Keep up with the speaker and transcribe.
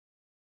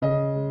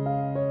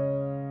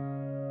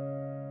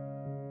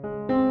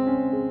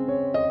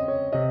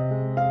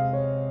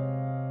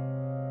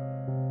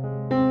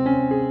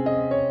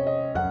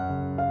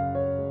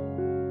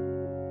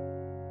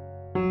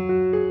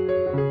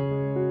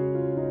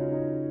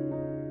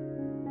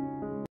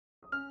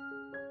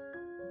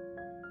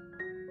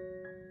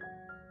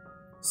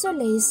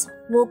Solis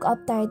woke up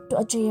tied to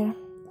a chair.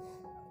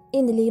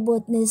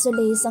 Inilibot ni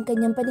Solis ang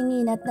kanyang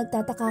paningin at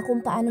nagtataka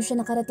kung paano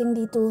siya nakarating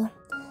dito.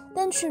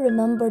 Then she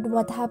remembered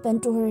what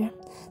happened to her.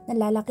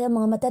 Nalalaki ang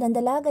mga mata ng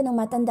dalaga nang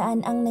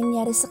matandaan ang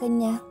nangyari sa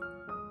kanya.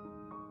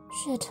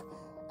 Shit,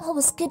 I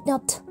was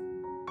kidnapped.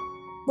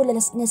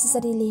 Bulalas niya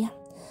sa sarili.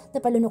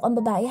 Napalunok ang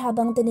babae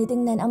habang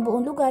tinitingnan ang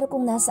buong lugar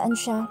kung nasaan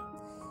siya.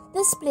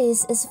 This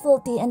place is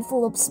filthy and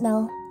full of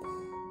smell.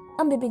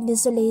 Ang bibig ni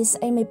Solis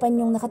ay may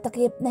panyong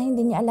nakatakip na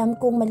hindi niya alam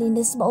kung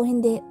malinis ba o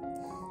hindi.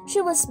 She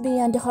was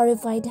beyond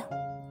horrified.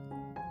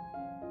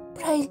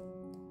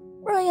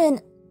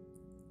 Brian,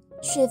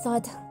 she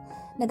thought.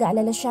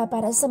 Nag-aalala siya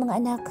para sa mga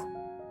anak.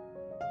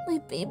 My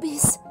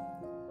babies.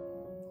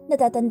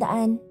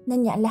 Natatandaan na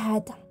niya ang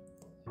lahat.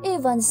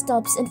 Evan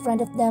stops in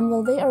front of them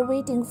while they are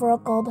waiting for a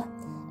cab,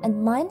 and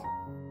mine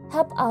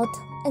hop out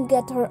and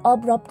get her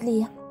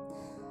abruptly.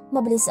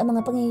 Mabilis ang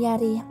mga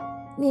pangyayari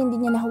na hindi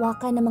niya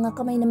nahawakan ng mga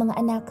kamay ng mga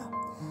anak.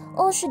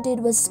 All she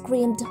did was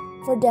screamed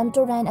for them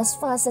to run as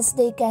fast as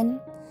they can.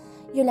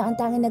 Yun lang ang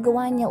tanging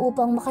nagawa niya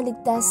upang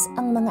makaligtas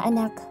ang mga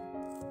anak.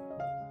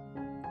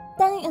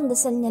 Tanging ang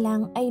dasal niya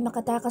lang ay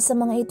makatakas sa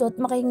mga ito at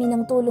makahingi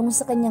ng tulong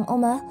sa kanyang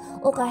ama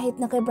o kahit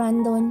na kay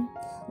Brandon.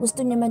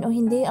 Gusto niya man o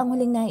hindi, ang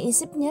huling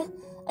naiisip niya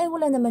ay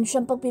wala naman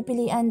siyang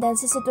pagpipilian dahil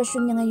sa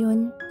sitwasyon niya ngayon.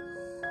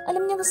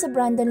 Alam niya si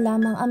Brandon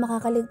lamang ang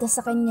makakaligtas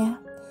sa kanya.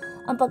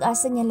 Ang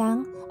pag-asa niya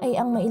lang ay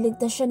ang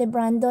mailigtas siya ni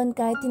Brandon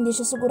kahit hindi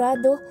siya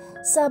sigurado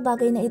sa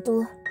bagay na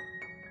ito.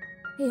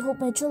 I hope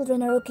my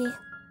children are okay.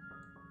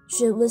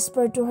 She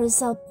whispered to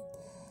herself.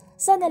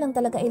 Sana lang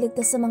talaga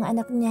iligtas sa mga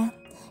anak niya.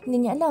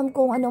 Hindi niya alam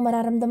kung anong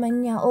mararamdaman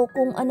niya o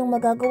kung anong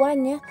magagawa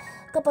niya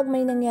kapag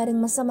may nangyaring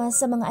masama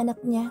sa mga anak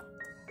niya.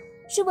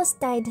 She was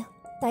tied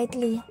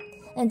tightly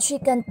and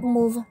she can't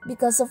move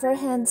because of her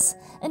hands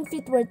and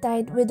feet were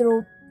tied with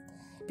rope.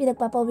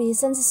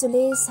 Pinagpapawisan si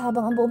Solis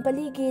habang ang buong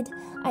paligid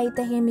ay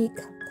tahimik.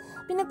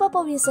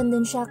 Pinagpapawisan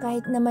din siya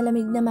kahit na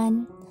malamig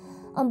naman.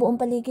 Ang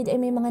buong paligid ay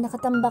may mga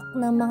nakatambak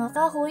ng mga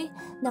kahoy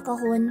na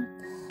kahon.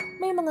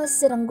 May mga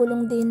sirang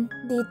gulong din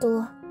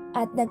dito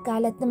at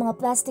nagkalat ng mga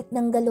plastik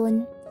ng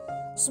galon.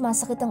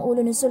 Sumasakit ang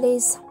ulo ni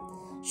Solis.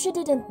 She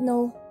didn't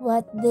know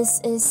what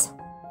this is.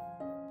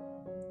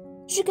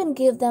 She can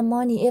give them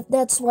money if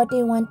that's what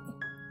they want.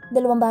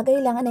 Dalawang bagay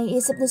lang ang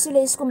naiisip ni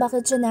Solis kung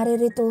bakit siya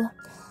naririto.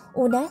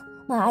 Una,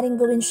 maaaring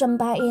gawin siyang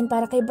pain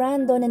para kay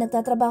Brandon na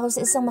nagtatrabaho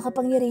sa isang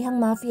makapangyarihang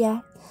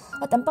mafia.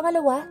 At ang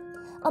pangalawa,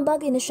 ang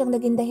bagay na siyang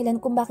naging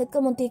dahilan kung bakit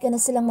kamunti ka na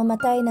silang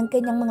mamatay ng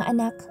kanyang mga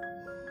anak.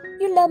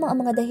 Yun lamang ang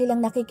mga dahilang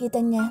nakikita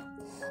niya.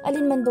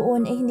 Alin man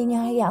doon ay hindi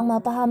niya hayaang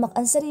mapahamak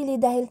ang sarili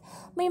dahil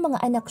may mga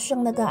anak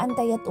siyang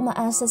nag-aantay at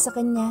umaasa sa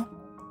kanya.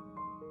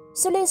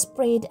 Solis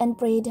prayed and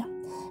prayed.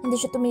 Hindi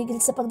siya tumigil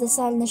sa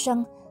pagdasal na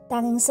siyang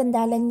tanging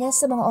sandalan niya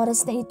sa mga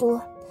oras na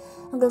ito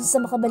hanggang sa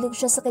makabalik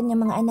siya sa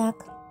kanyang mga anak.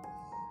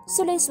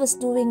 Solis was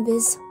doing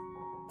this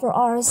for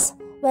hours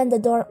when the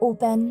door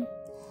opened.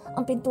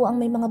 Ang pintuang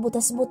may mga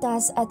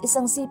butas-butas at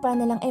isang sipa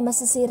na lang ay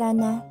masisira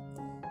na.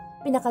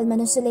 Pinakalma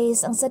ng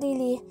Solis ang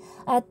sarili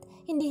at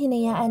hindi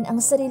hinayaan ang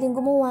sariling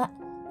gumawa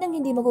ng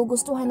hindi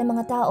magugustuhan ng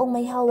mga taong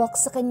may hawak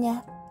sa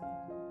kanya.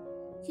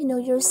 You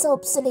know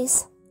yourself,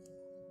 Solis.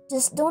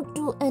 Just don't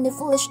do any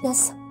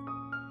foolishness.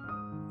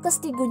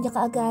 Kastigo niya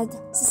kaagad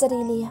sa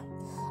sarili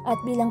at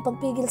bilang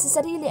pagpigil sa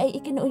sarili ay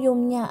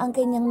ikinuuyom niya ang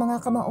kanyang mga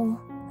kamao.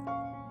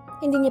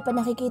 Hindi niya pa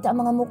nakikita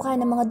ang mga mukha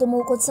ng mga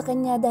dumukot sa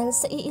kanya dahil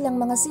sa iilang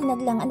mga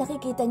sinag lang ang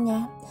nakikita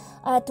niya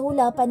at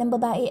hula pa ng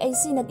babae ay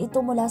sinag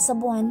ito mula sa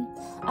buwan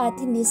at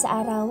hindi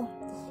sa araw.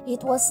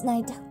 It was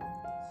night.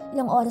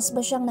 Ilang oras ba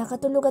siyang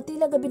nakatulog at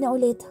tila gabi na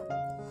ulit.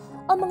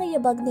 Ang mga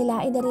yabag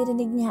nila ay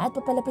naririnig niya at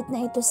papalapit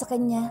na ito sa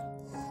kanya.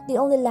 The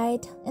only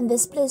light in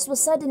this place was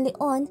suddenly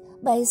on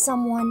by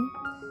someone.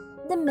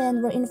 The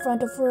men were in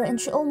front of her and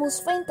she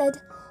almost fainted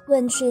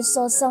when she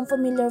saw some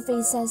familiar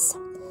faces.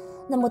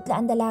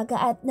 Namutla ang dalaga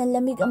at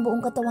nanlamig ang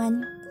buong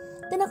katawan.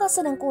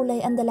 Tinakasan ng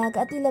kulay ang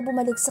dalaga at tila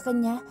bumalik sa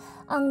kanya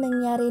ang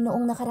nangyari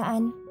noong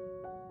nakaraan.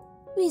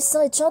 We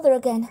saw each other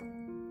again,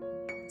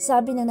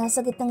 sabi ng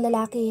nasa gitnang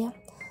lalaki.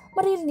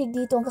 Maririnig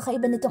dito ang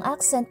kakaiba nitong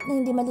accent na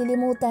hindi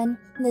malilimutan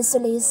ni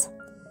Solis.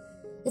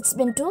 It's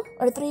been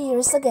 2 or 3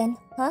 years again,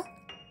 huh?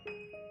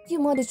 You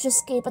managed to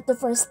escape at the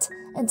first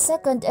and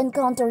second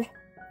encounter.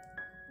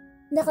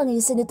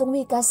 Nakangisi nitong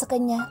wika sa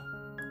kanya.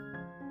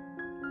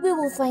 We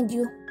will find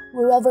you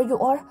wherever you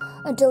are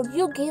until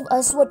you give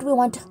us what we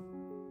want.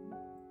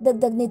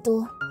 Dagdag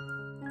nito.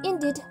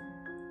 Indeed,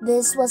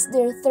 this was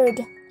their third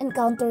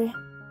encounter.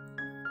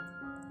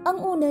 Ang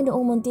una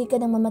noong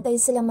muntika nang mamatay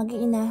silang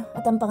mag-iina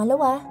at ang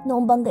pangalawa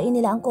noong banggain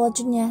nila ang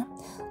kotse niya,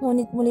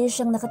 ngunit muli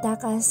siyang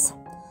nakatakas.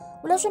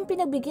 Wala siyang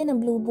pinagbigyan ng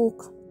blue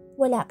book.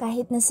 Wala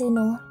kahit na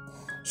sino.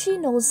 She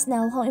knows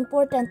now how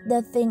important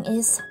that thing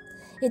is.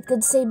 It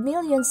could save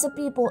millions of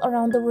people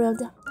around the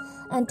world.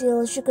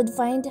 Until she could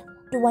find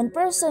the one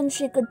person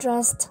she could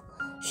trust,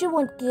 she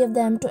won't give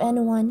them to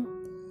anyone.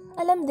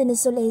 Alam din ni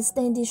Solis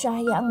na hindi siya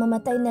hayaang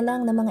mamatay na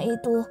lang ng mga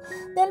ito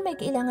dahil may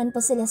kailangan pa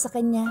sila sa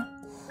kanya.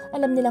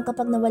 Alam nilang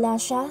kapag nawala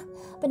siya,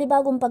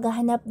 panibagong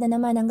paghahanap na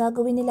naman ang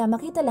gagawin nila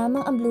makita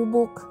lamang ang Blue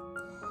Book.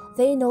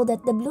 They know that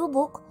the Blue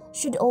Book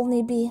should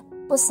only be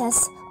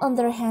possessed on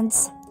their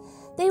hands.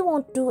 They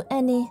won't do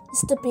any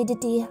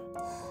stupidity.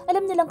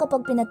 Alam nilang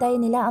kapag pinatay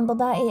nila ang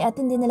babae at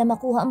hindi nila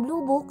makuha ang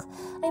Blue Book,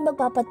 ay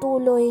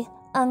magpapatuloy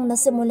ang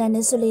nasimulan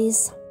ni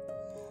Solis.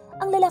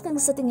 Ang lalaking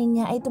sa tingin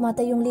niya ay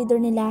tumatayong leader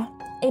nila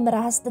ay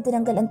marahas na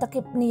tinanggal ang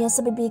takip niya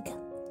sa bibig.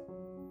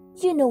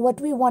 You know what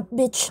we want,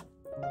 bitch.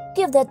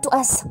 Give that to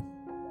us.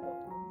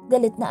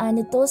 Galit na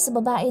anito sa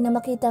babae na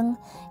makitang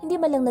hindi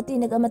malang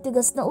natinag ang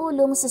matigas na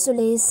ulong sa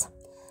Solis.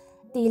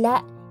 Tila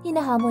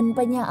hinahamon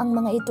pa niya ang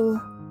mga ito.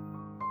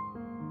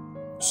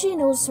 She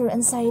knows her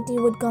anxiety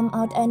would come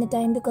out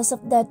anytime because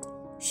of that.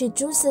 She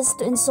chooses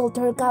to insult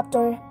her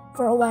captor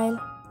for a while.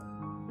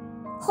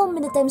 How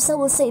many times I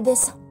will say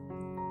this?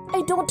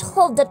 I don't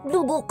hold that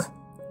Blue Book.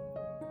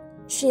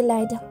 She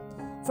lied.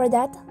 For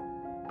that,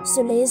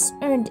 Solis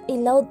earned a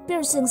loud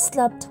piercing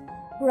slap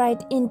right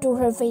into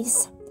her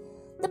face.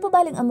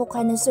 Napabaling ang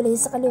mukha ng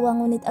Solis sa kaliwa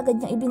ngunit agad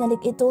niyang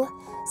ibinalik ito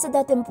sa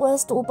dating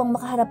pwesto upang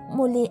makaharap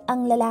muli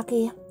ang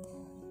lalaki.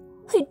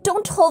 I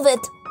don't hold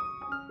it!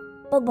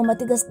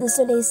 Pagmamatigas ni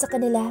Solis sa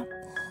kanila,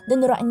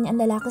 dinuraan niya ang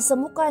lalaki sa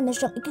mukha na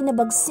siyang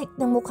ikinabagsik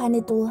ng mukha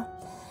nito.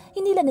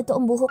 Hinila nito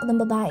ang buhok ng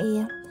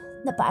babae.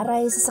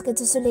 Napaaray sa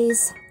sakit si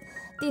Solis.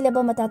 Tila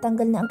ba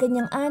matatanggal na ang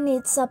kanyang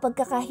anit sa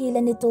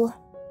pagkakahila nito.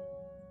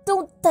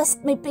 Don't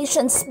test my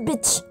patience,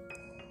 bitch!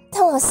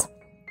 Tell us,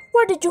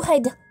 where did you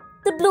hide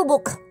the Blue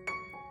Book?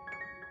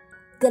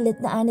 Galit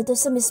na anito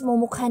sa mismo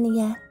mukha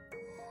niya.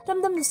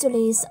 Ramdam ni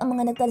Solis ang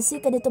mga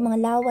nagtalsikan nito mga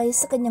laway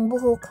sa kanyang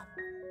buhok.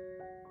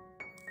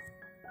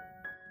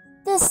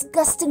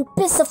 Disgusting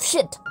piece of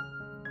shit!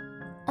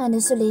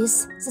 Ano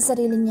Solis sa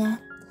sarili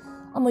niya.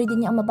 Amoy din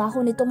niya ang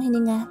mabaho nitong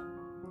hininga.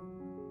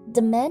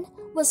 The man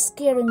was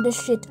scaring the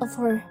shit of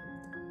her.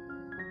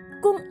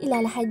 Kung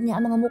ilalahad niya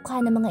ang mga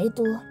mukha ng mga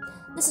ito,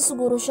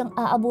 nasisiguro siyang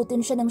aabutin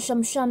siya ng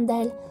siyam-siyam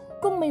dahil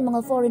kung may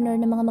mga foreigner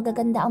na mga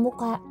magaganda ang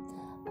mukha,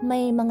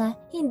 may mga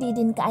hindi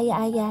din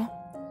kaaya-aya.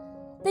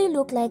 They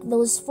look like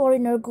those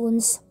foreigner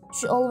goons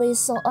she always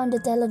saw on the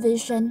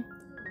television.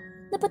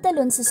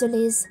 Napatalon si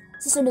Solis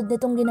sa sunod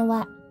nitong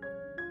ginawa.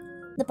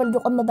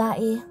 Napaldok ang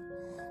babae.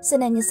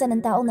 Sanay-niya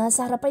ng taong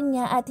nasa harapan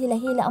niya at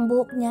hila-hila ang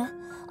buhok niya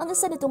ang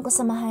isa nitong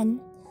kasamahan.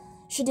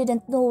 She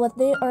didn't know what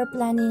they are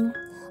planning,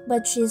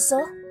 but she saw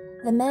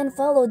the man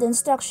follow the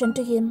instruction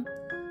to him.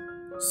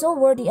 So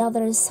were the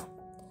others.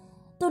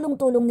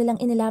 Tulong-tulong nilang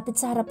inilapit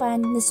sa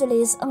harapan ni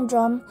Solis ang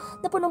drum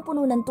na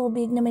punong-puno ng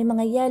tubig na may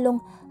mga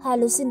yelong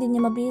halos hindi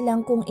niya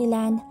mabilang kung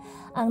ilan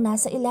ang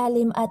nasa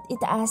ilalim at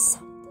itaas.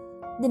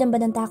 Dinamba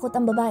ng takot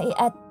ang babae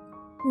at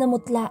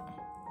namutla.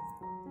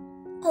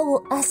 I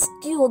will ask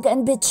you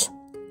again, bitch.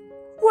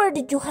 Where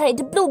did you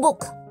hide the Blue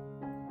Book?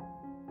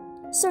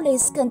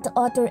 Solis can't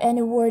utter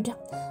any word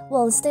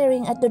while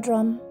staring at the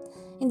drum.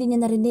 Hindi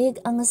niya narinig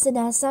ang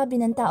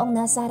sinasabi ng taong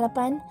nasa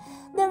harapan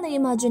dahil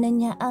na-imagine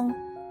niya ang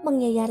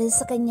mangyayari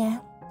sa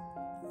kanya.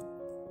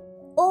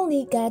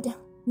 Only God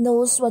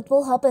knows what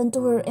will happen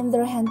to her in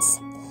their hands.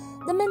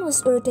 The man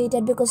was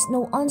irritated because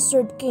no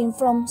answer came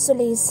from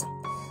Solis.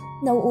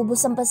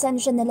 Nauubos ang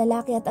pasensya ng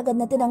lalaki at agad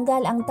na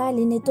tinanggal ang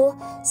tali nito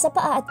sa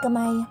paa at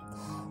kamay.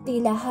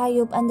 Tila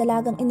hayop ang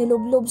dalagang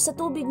inilublob sa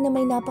tubig na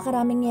may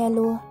napakaraming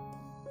yelo.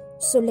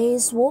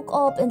 Solis woke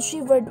up and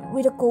shivered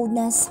with the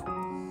coldness.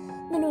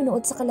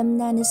 Nanunuot sa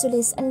kalamnan ni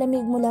Solis ang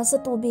lamig mula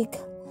sa tubig.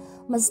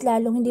 Mas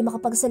lalong hindi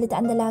makapagsalita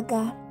ang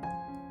dalaga.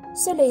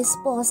 Solis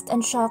paused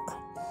and shocked.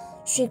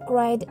 She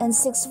cried and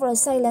seeks for a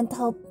silent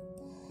help.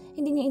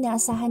 Hindi niya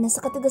inaasahan na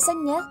sa katigasan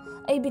niya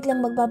ay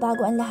biglang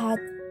magbabago ang lahat.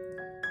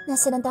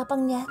 Nasaan ang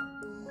tapang niya?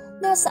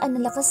 Nasaan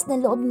ang lakas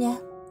ng loob niya?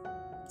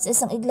 Sa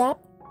isang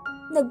iglap,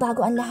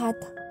 nagbago ang lahat.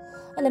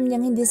 Alam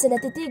niyang hindi sila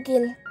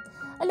titigil.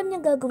 Alam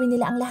niyang gagawin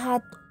nila ang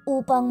lahat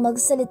upang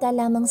magsalita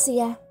lamang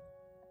siya.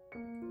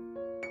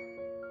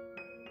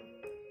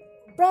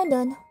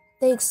 Brandon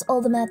takes all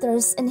the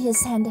matters in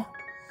his hand.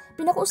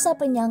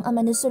 Pinakuusapan niya ang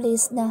ama ni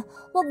Solis na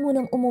huwag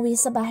munang umuwi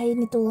sa bahay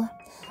nito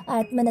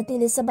at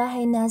manatili sa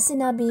bahay na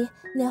sinabi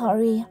ni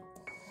Harry.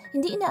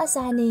 Hindi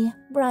inaasahan ni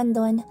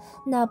Brandon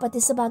na pati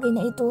sa bagay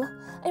na ito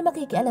ay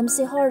makikialam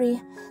si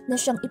Harry na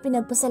siyang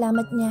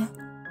ipinagpasalamat niya.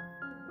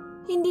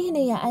 Hindi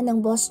hinayaan ng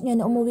boss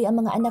niya na umuwi ang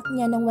mga anak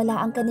niya nang wala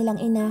ang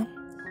kanilang ina.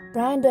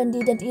 Brandon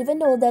didn't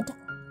even know that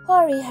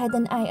Harry had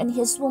an eye on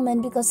his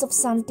woman because of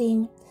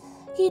something.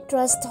 He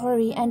trusts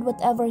Harry and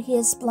whatever he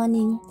is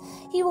planning,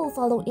 he will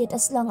follow it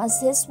as long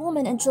as his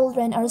woman and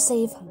children are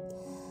safe.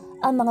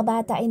 Ang mga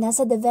bata ay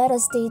nasa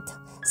Devera State,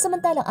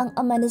 samantalang ang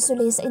ama ni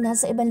Solis ay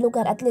nasa ibang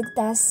lugar at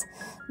ligtas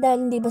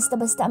dahil hindi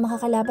basta-basta ang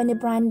makakalaban ni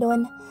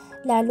Brandon.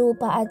 Lalo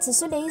pa at si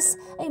Solis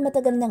ay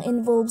matagal nang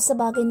involved sa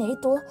bagay na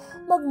ito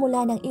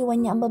magmula nang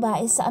iwan niya ang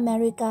babae sa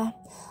Amerika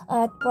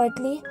at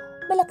partly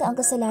malaki ang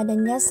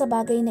kasalanan niya sa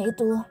bagay na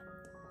ito.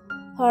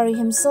 Harry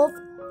himself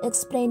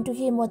explained to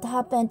him what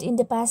happened in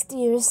the past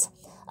years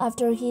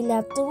after he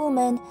left the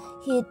woman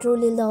he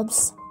truly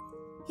loves.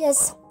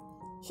 Yes,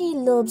 he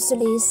loves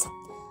Solis.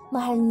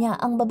 Mahal niya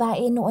ang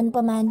babae noon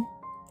pa man.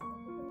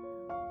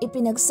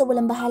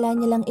 Ipinagsawalang bahala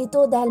niya lang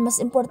ito dahil mas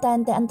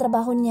importante ang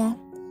trabaho niya.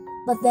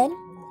 But then,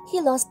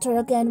 he lost her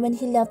again when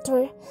he left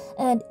her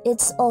and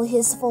it's all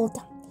his fault.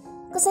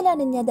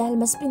 Kasalanan niya dahil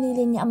mas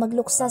pinili niya ang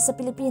magluksa sa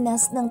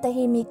Pilipinas ng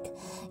tahimik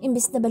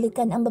imbis na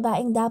balikan ang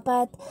babaeng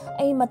dapat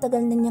ay matagal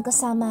na niyang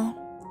kasama.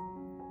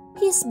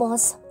 His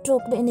boss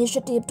took the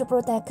initiative to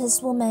protect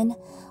his woman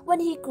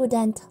when he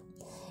couldn't.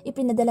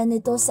 Ipinadala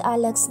nito sa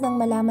Alex nang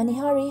malaman ni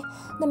Harry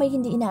na may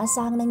hindi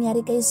inaasahang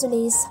nangyari kay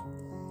Solis.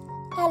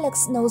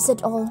 Alex knows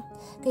it all,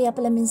 kaya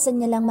pala minsan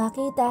niya lang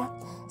makita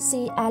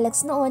si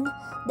Alex noon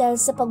dahil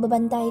sa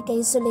pagbabantay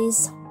kay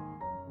Solis.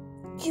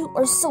 You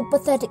are so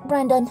pathetic,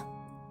 Brandon.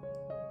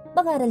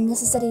 Bangaral niya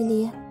sa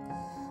sarili.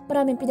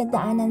 Maraming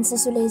pinagdaanan sa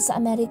Solis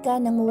sa Amerika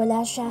nang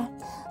mawala siya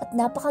at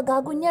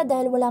napakagago niya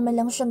dahil wala man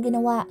lang siyang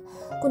ginawa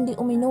kundi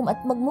uminom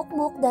at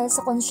magmukmuk dahil sa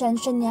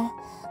konsyensya niya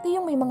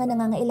gayong may mga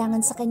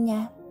nangangailangan sa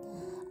kanya.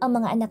 Ang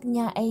mga anak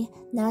niya ay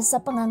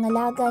nasa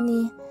pangangalaga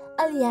ni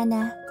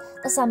Aliana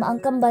kasama ang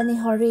kambal ni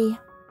Harry.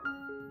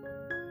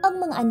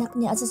 Ang mga anak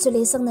niya at si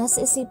Solis ang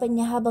nasa isipan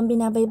niya habang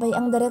binabaybay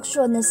ang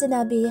direksyon na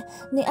sinabi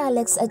ni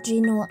Alex at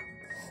Gino.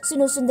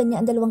 Sinusundan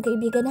niya ang dalawang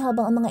kaibigan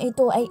habang ang mga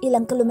ito ay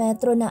ilang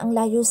kilometro na ang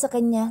layo sa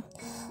kanya.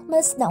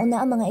 Mas nauna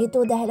ang mga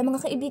ito dahil ang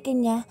mga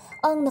kaibigan niya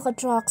ang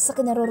nakatrack sa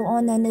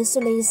kinaroroonan ni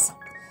Solis.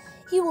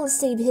 He will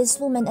save his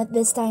woman at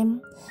this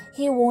time.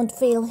 He won't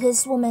fail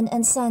his woman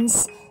and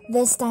sons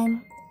this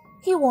time.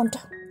 He won't.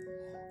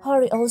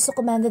 Harry also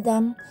commanded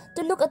them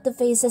to look at the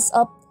faces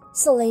of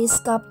Solis'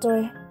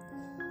 captor.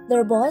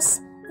 Their boss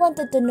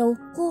wanted to know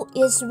who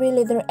is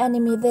really their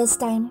enemy this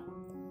time.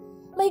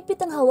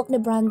 Mahigpit ang hawak ni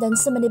Brandon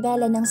sa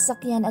manibela ng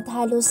sakyan at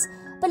halos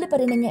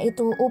paliparin na niya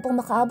ito upang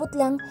makaabot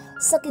lang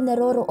sa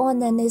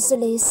kinaroroonan ni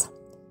Solis.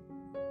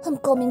 I'm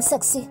coming,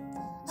 sexy.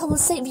 I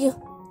will save you.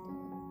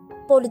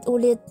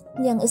 Paulit-ulit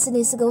niyang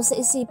isinisigaw sa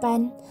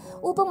isipan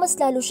upang mas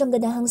lalo siyang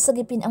ganahang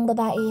sagipin ang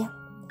babae.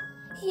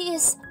 He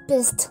is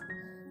pissed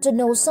to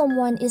know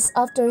someone is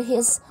after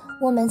his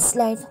woman's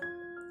life.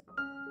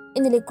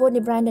 Iniliko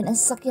ni Brandon ang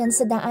sakyan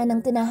sa daan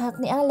ng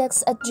tinahak ni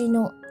Alex at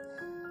Gino.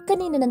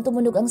 Kanina nang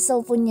tumunog ang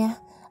cellphone niya,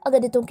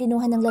 agad itong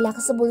kinuha ng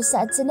lalaki sa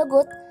bulsa at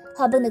sinagot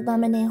habang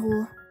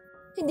nagmamaneho.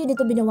 Hindi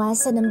nito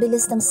binawasan ang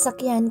bilis ng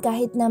sasakyan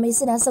kahit na may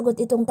sinasagot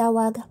itong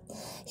tawag.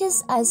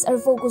 His eyes are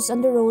focused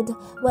on the road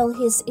while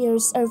his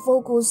ears are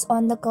focused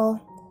on the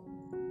call.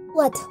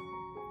 What?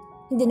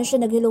 Hindi na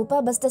siya naghilo pa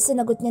basta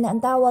sinagot niya na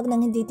ang tawag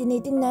nang hindi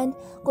tinitingnan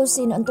kung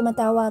sino ang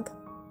tumatawag.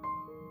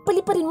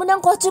 Paliparin mo na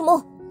ang kotse mo!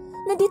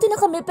 Nandito na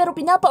kami pero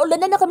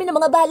pinapaulanan na kami ng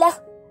mga bala!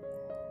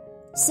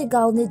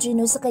 Sigaw ni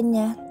Gino sa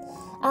kanya.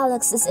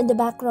 Alex is in the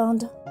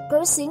background,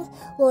 cursing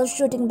while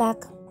shooting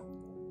back.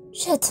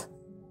 Shit!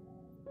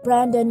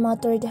 Brandon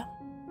muttered.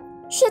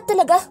 Shit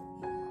talaga!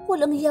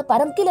 Walang hiya,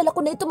 parang kilala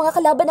ko na itong mga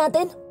kalaban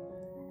natin.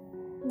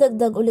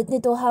 Dagdag ulit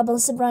nito habang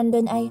si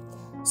Brandon ay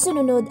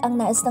sununod ang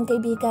nais ng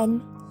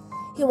kaibigan.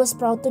 He was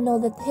proud to know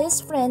that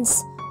his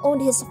friends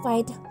owned his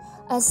fight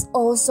as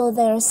also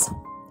theirs.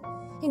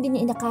 Hindi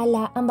niya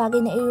inakala ang bagay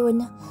na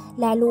iyon,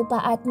 lalo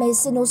pa at may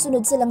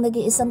sinusunod silang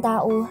nag-iisang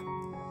tao.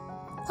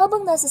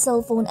 Habang nasa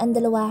cellphone ang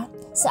dalawa,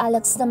 sa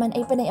Alex naman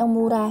ay panay ang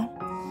mura.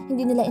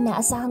 Hindi nila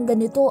inaasahang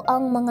ganito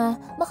ang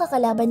mga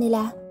makakalaban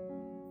nila.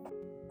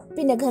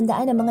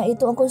 Pinaghandaan ng mga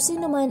ito ang kung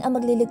sino man ang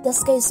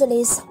magliligtas kay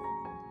Solis.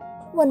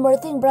 One more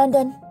thing,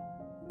 Brandon.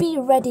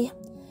 Be ready.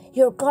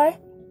 Your car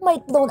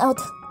might blown out.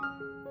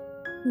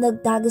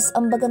 Nagtagis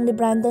ang bagang ni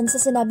Brandon sa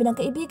sinabi ng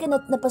kaibigan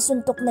at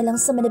napasuntok na lang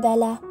sa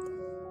manibela.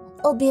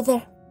 I'll be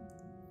there.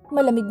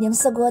 Malamig niyang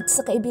sagot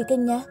sa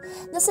kaibigan niya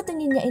na sa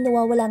tingin niya ay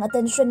nawawala ang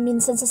atensyon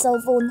minsan sa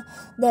cellphone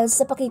dahil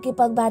sa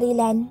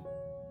pakikipagbarilan.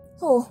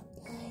 Oh,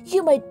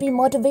 you might be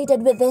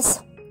motivated with this.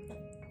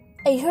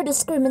 I heard a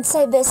scream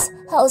inside this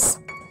house.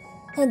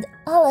 And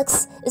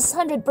Alex is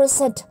 100%.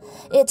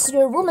 It's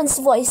your woman's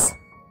voice.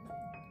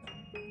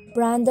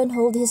 Brandon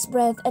held his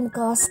breath and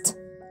cussed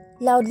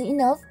loudly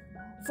enough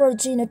for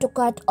Gino to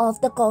cut off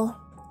the call.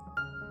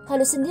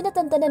 Halos hindi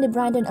natantanan ni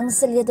Brandon ang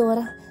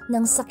selyador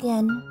ng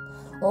sakyan.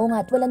 Oo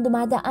nga at walang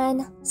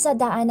dumadaan sa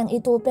daanang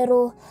ito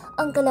pero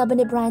ang kalaban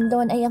ni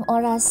Brandon ay ang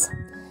oras.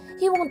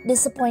 He won't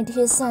disappoint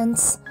his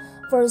sons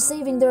for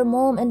saving their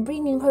mom and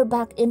bringing her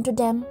back into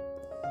them.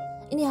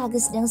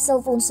 Inihagis niya ang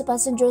cellphone sa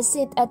passenger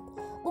seat at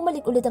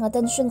bumalik ulit ang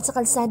atensyon sa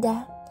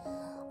kalsada.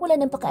 Wala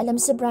nang pakialam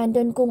si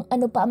Brandon kung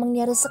ano pa ang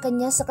mangyari sa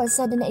kanya sa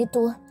kalsada na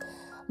ito.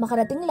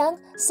 Makarating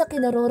lang sa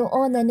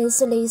kinaroroonan ni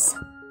Solis.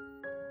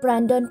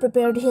 Brandon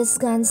prepared his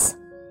guns.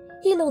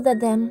 He loaded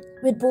them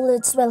with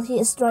bullets while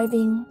he is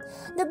driving.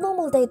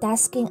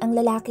 Nagmumultitasking ang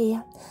lalaki.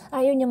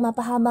 Ayaw niyang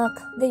mapahamak,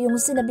 gayong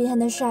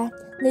sinabihan na siya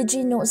ni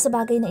Gino sa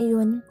bagay na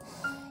iyon.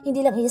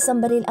 Hindi lang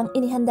isang baril ang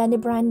inihanda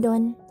ni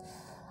Brandon.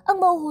 Ang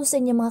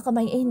mahuhusay niyang mga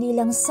kamay ay hindi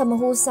lang sa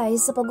mahusay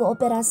sa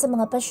pag-oopera sa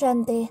mga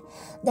pasyente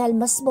dahil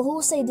mas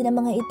mahusay din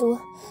ang mga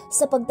ito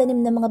sa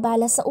pagtanim ng mga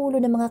bala sa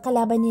ulo ng mga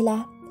kalaban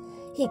nila.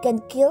 He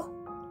can kill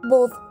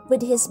both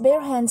with his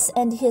bare hands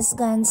and his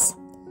guns.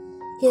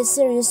 He is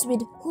serious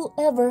with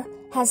whoever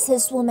has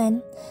his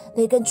woman.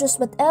 They can choose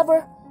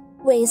whatever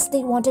ways they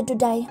wanted to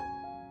die.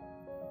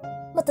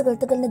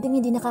 Matagal-tagal na ding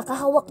hindi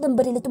nakakahawak ng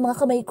baril itong mga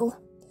kamay ko.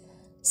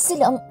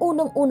 Sila ang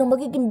unang-unang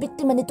magiging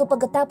biktima nito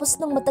pagkatapos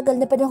ng matagal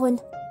na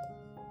panahon.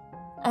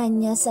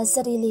 Anya sa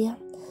sarili.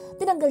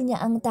 Tinanggal niya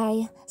ang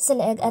tie sa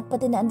leeg at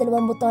pati na ang 2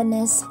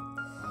 botones.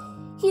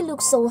 He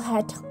looks so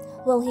hot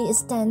while he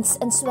is tense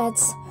and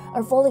sweats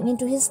are falling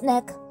into his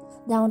neck,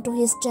 down to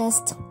his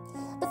chest.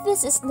 But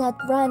this is not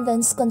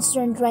Brandon's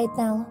concern right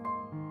now.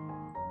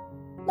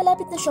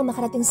 Malapit na siyang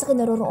makarating sa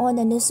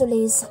kinaroroonan ni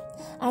Solis.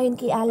 Ayon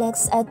kay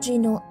Alex at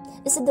Gino,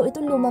 isa daw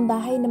itong lumang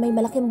bahay na may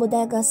malaking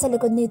bodega sa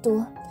likod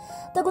nito.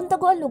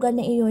 Tagun-tago ang lugar na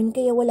iyon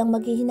kaya walang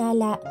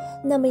maghihinala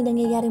na may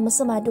nangyayaring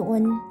masama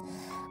doon.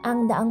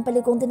 Ang daang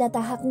palikong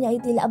tinatahak niya ay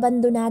tila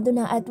abandonado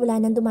na at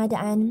wala nang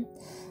dumadaan.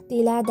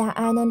 Tila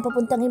daanan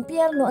papuntang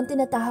impyerno ang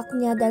tinatahak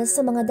niya dahil sa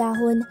mga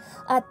dahon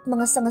at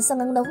mga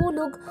sangasangang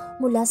nahulog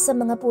mula sa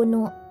mga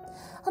puno.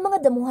 Ang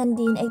mga damuhan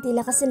din ay tila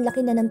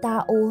kasinlaki na ng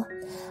tao.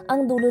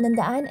 Ang dulo ng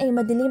daan ay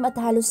madilim at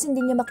halos hindi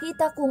niya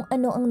makita kung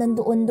ano ang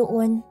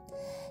nandoon-doon.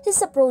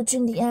 He's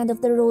approaching the end of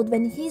the road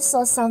when he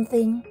saw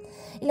something.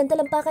 Ilang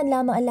talampakan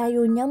lamang ang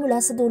layo niya mula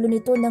sa dulo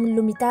nito nang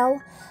lumitaw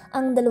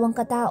ang 2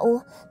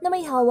 katao na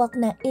may hawak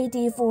na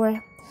 84.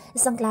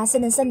 Isang klase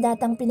ng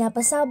sandatang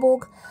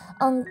pinapasabog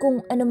ang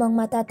kung anumang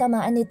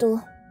matatamaan nito.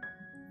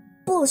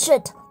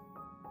 Bullshit!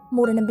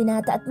 Mura ng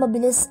binata at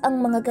mabilis ang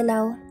mga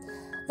galaw.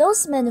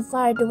 Those men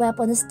fired the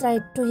weapon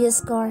straight to his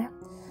car.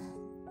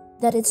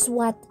 That is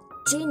what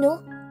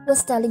Gino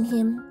was telling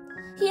him.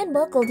 He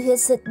unbuckled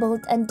his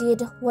seatbelt and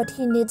did what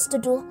he needs to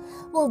do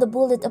while the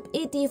bullet of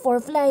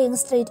 84 flying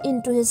straight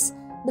into his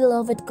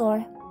beloved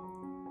car.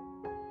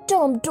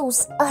 Damn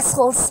those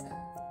assholes!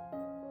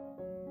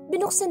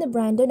 Binuksan ni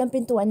Brandon ang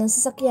pintuan ng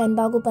sasakyan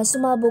bago pa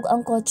sumabog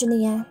ang kotse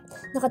niya.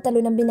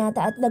 Nakatalo ng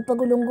binata at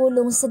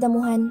nagpagulong-gulong sa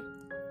damuhan.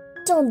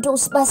 Damn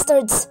those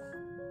bastards!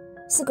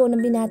 Sigaw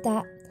ng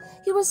binata.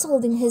 He was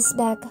holding his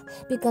back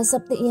because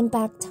of the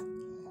impact.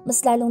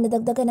 Mas lalong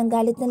nadagdagan ang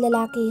galit ng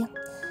lalaki.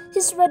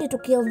 He's ready to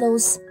kill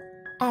those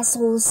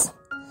assholes.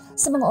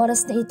 Sa mga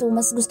oras na ito,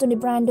 mas gusto ni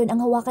Brandon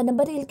ang hawakan ng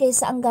baril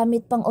kaysa ang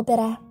gamit pang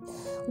opera.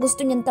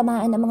 Gusto niyang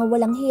tamaan ang mga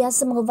walang hiya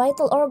sa mga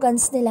vital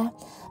organs nila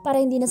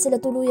para hindi na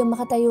sila tuluyang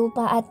makatayo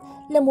pa at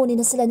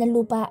lamunin na sila ng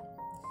lupa.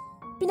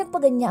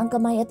 Pinagpagan niya ang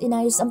kamay at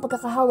inayos ang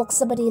pagkakahawak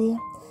sa baril.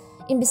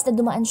 Imbis na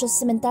dumaan siya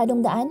sa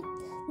sementadong daan,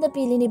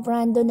 napili ni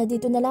Brandon na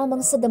dito na lamang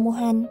sa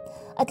damuhan.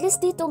 At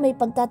least dito may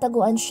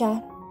pagtataguan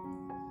siya.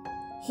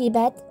 He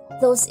bet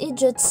those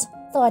idiots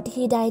thought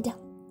he died.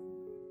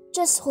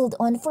 Just hold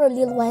on for a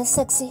little while,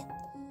 sexy.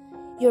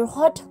 Your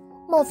hot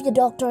Mafia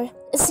doctor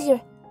is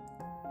here.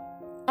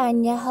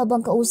 Anya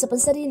habang kausap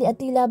ang sarili at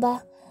tila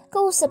ba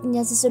kausap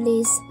niya si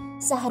Solis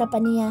sa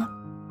harapan niya.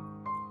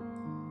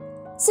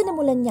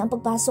 Sinimulan niya ang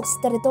pagpasok sa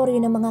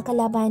teritoryo ng mga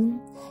kalaban.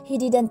 He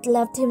didn't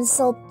left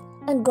himself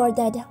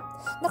unguarded.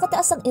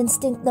 Nakataas ang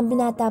instinct ng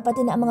binata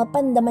pati na ang mga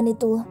pandaman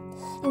nito.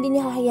 Hindi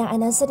niya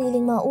hahayaan ang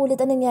sariling maulit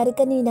ang nangyari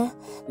kanina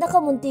na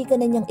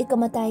kamuntikan na niyang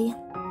ikamatay.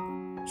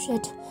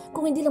 Shit,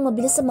 kung hindi lang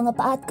mabilis ang mga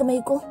paa at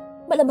kamay ko,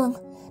 malamang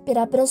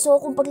pira-piraso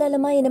akong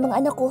paglalamayan ng mga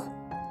anak ko.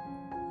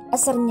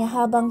 Asar niya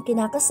habang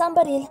kinakas ang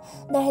baril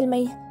dahil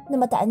may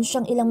namataan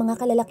siyang ilang mga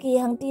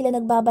kalalakihang tila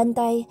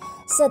nagbabantay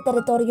sa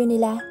teritoryo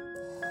nila.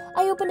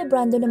 Ayaw pa ni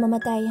Brandon na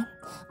mamatay.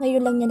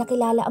 Ngayon lang niya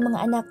nakilala ang mga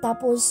anak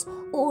tapos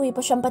uuwi pa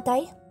siyang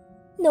patay?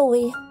 No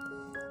way.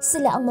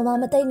 Sila ang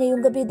mamamatay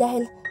ngayong gabi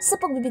dahil sa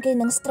pagbibigay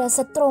ng stress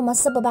at trauma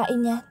sa babae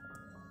niya.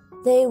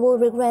 They will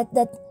regret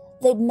that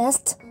they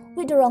messed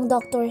with the wrong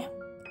doctor.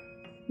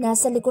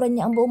 Nasa likuran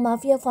niya ang buong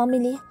Mafia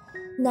family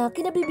na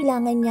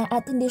kinabibilangan niya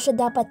at hindi siya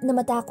dapat na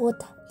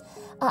matakot.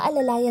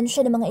 Aalalayan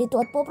siya ng mga ito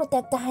at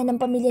poprotektahan ng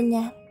pamilya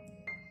niya.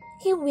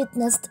 He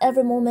witnessed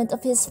every moment of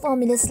his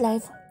family's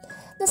life.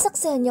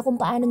 Nasaksihan niya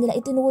kung paano nila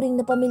itinuring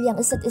na pamilyang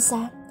isa't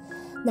isa.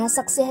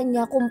 Nasaksihan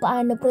niya kung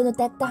paano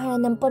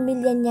protektahan ng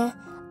pamilya niya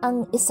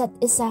ang isa't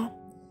isa.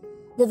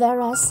 The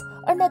Veras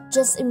are not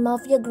just a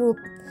mafia group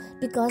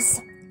because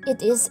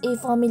it is a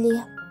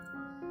family.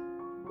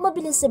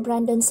 Mabilis si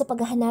Brandon sa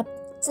paghahanap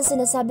sa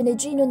sinasabi ni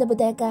Gino na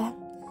bodega.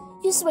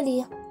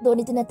 Usually,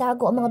 doon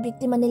itinatago ang mga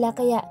biktima nila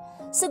kaya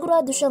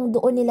sigurado siyang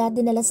doon nila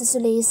dinala sa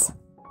Solis.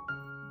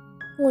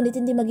 Ngunit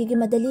hindi magiging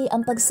madali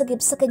ang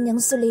pagsagip sa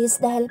kanyang Solis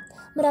dahil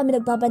marami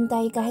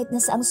nagbabantay kahit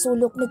nasa ang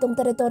sulok nitong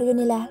teritoryo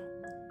nila.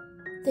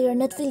 They are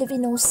not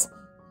Filipinos.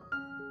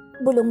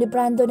 Bulong ni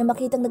Brando na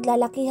makitang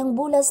naglalakihang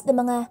bulas na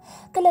mga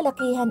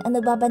kalalakihan ang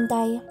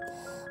nagbabantay.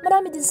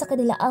 Marami din sa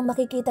kanila ang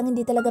makikitang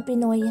hindi talaga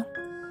Pinoy.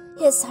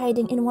 He is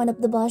hiding in one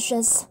of the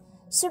bushes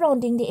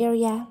surrounding the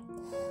area.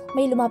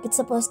 May lumapit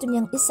sa posto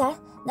niyang isa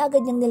na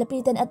agad niyang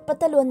nilapitan at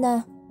patalon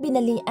na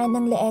binalian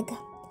ng leeg.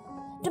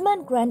 The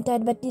man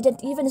grunted but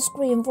didn't even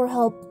scream for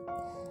help.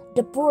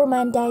 The poor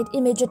man died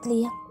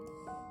immediately.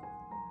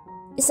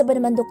 Isa ba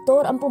naman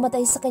doktor ang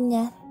pumatay sa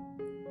kanya?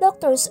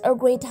 Doctors are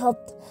great help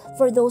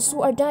for those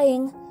who are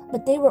dying,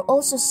 but they were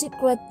also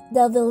secret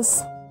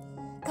devils.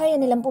 Kaya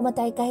nilang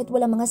pumatay kahit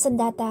walang mga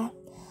sandata.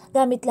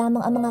 Gamit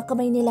lamang ang mga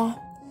kamay nila.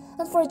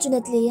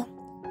 Unfortunately,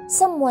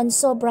 someone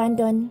saw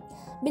Brandon.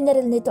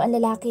 Binaril nito ang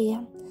lalaki.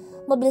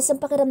 Mabilis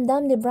ang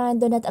pakiramdam ni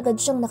Brandon at agad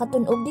siyang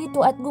nakatunog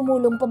dito at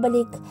gumulong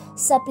pabalik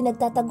sa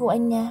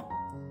pinagtataguan niya.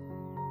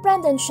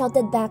 Brandon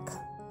shouted back.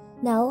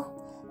 Now,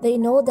 they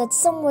know that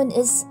someone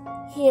is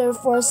here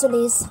for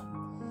solace.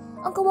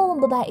 Ang kawawang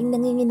babaeng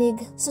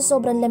nanginginig sa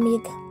sobrang lamig.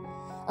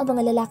 Ang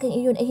mga lalaking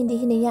iyon ay hindi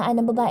hinayaan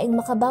ng babaeng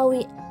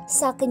makabawi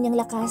sa kanyang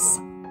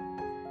lakas.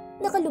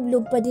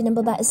 Nakalublog pa din ang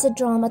babae sa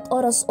drum at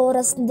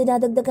oras-oras na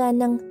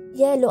dinadagdagan ng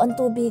yelo ang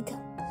tubig.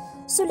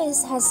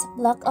 Solace has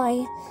black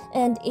eye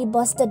and a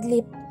busted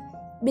lip.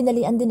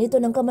 Binalian din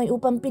ito ng kamay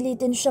upang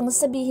pilitin siyang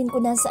sabihin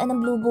kung nasaan ang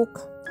blue book.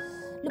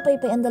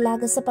 Lupaypay ang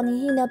dalaga sa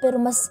panghihina pero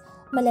mas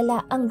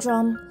malala ang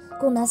drum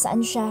kung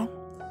nasaan siya.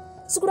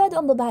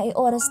 Sigurado ang babae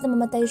oras na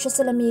mamatay siya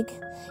sa lamig.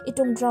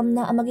 Itong drum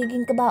na ang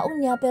magiging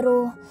kabaong niya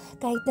pero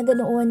kahit na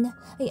ganoon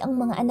ay ang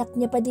mga anak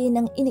niya pa din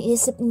ang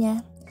iniisip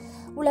niya.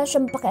 Wala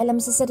siyang pakialam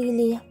sa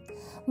sarili.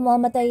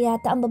 Mamamatay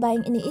yata ang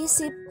babaeng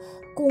iniisip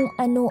kung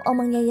ano ang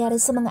mangyayari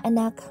sa mga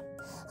anak.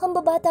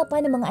 Hambabata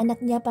pa ng mga anak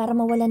niya para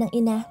mawala ng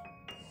ina.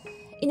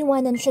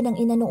 Iniwanan siya ng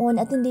ina noon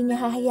at hindi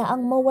niya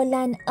hahayaang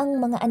mawalan ang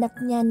mga anak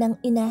niya ng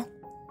ina.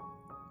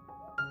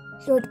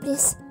 Lord,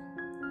 please,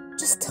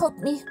 just help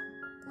me.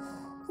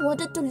 I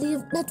wanted to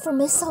live not for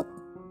myself,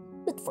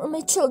 but for my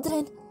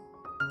children.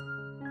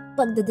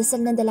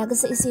 Pagdadasal ng dalaga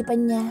sa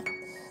isipan niya,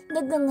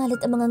 nagngangalit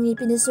ang mga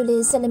ngipin ni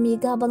Sule sa lamig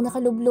habang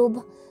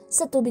nakalublob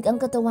sa tubig ang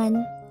katawan.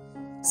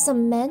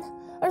 Some men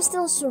are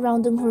still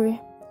surrounding her.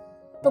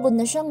 Pagod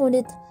na siya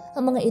ngunit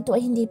ang mga ito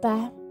ay hindi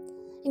pa.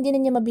 Hindi na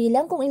niya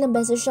mabilang kung ilang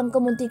beses siyang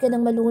kamuntikan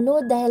ng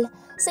malunod dahil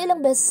sa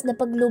ilang beses na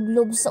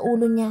paglublob sa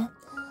ulo niya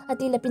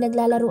at tila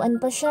pinaglalaruan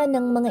pa siya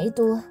ng mga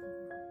ito.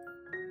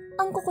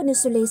 Ang kuko ni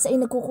Sulace ay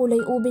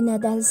nagkukulay ube na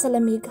dahil sa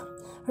lamig.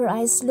 Her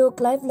eyes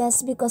look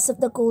lifeless because of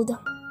the cold.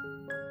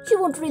 You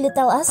won't really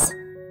tell us?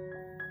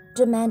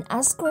 The man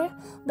asked her,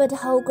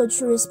 but how could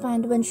she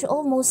respond when she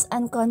almost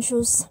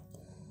unconscious?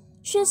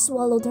 She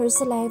swallowed her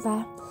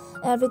saliva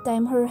every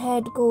time her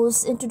head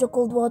goes into the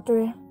cold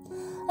water.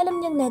 Alam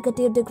niyang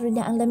negative degree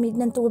na ang lamig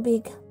ng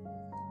tubig.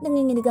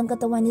 Nanginginig ang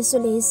katawan ni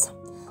Sulace.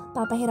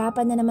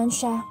 Papahirapan na naman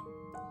siya.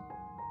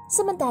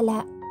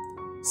 Samantala,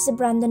 si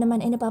Brandon naman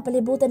ay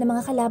napapalibutan ng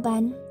mga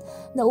kalaban.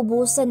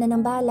 Naubusan na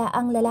ng bala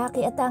ang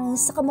lalaki at tanging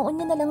sa kamuon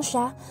niya na lang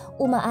siya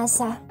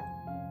umaasa.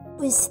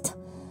 Twist,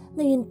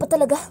 ngayon pa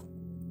talaga.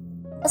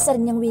 Asar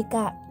niyang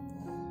wika.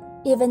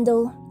 Even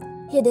though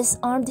he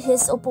disarmed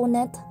his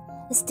opponent,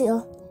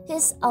 still,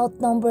 he's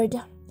outnumbered.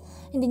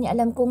 Hindi niya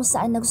alam kung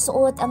saan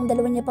nagsuot ang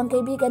dalawa niya pang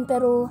kaibigan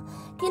pero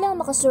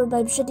kailangan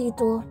makasurvive siya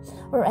dito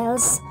or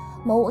else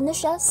mauuna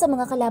siya sa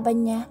mga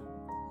kalaban niya.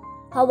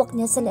 Hawak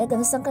niya sa leeg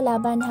ang isang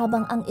kalaban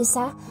habang ang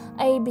isa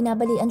ay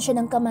binabalian siya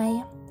ng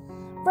kamay.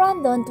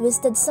 Brandon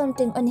twisted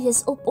something on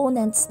his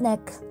opponent's neck.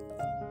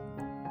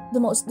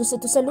 Dumausdos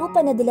ito sa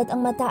lupa na dilat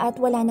ang mata at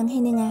wala nang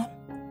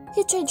hininga.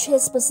 He changed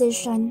his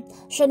position.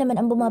 Siya naman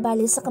ang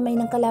bumabali sa kamay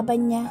ng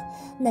kalaban niya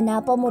na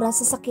napamura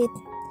sa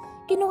sakit.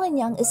 Kinuha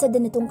niya ang isa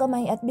din itong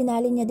kamay at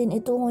binali niya din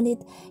ito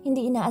ngunit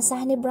hindi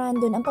inaasahan ni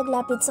Brandon ang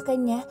paglapit sa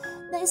kanya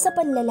na isa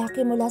pang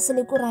lalaki mula sa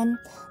likuran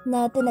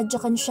na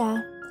tinadyakan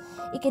siya.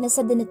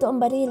 Ikinasad din ito ang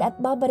baril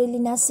at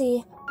babarilin na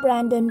si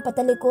Brandon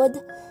patalikod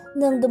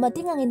nang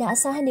dumating ang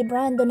inaasahan ni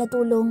Brandon na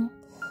tulong.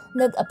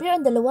 Nag-appear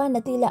ang dalawa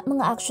na tila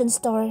mga action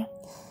star.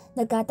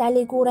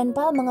 Nagkatalikuran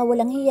pa mga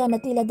walang hiya na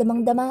tila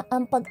damang-dama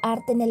ang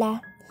pag-arte nila.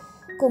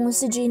 Kung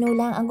si Gino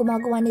lang ang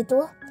gumagawa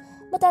nito,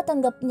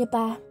 matatanggap niya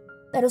pa.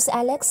 Pero si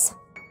Alex,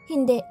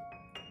 hindi.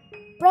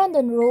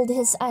 Brandon rolled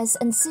his eyes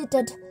and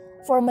seated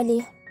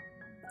formally.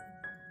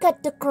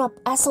 Cut the crap,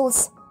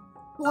 assholes.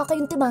 Mukha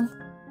kayong timang.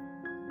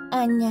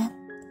 Anya.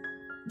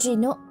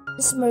 Gino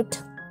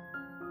smirked.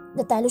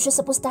 Natalo siya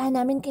sa pustahan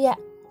namin kaya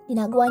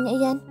ginagawa niya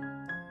iyan.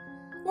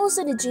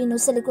 Nguso ni Gino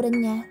sa likuran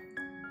niya.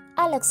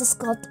 Alex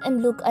scoffed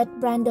and looked at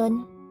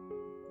Brandon.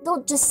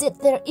 Don't just sit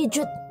there,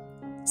 idiot.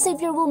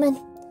 Save your woman.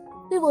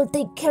 We will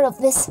take care of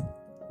this.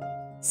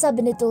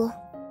 Sabi nito.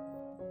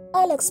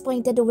 Alex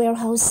pointed the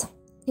warehouse.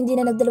 Hindi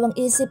na nagdalawang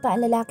isip pa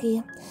ang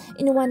lalaki.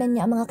 Inuwanan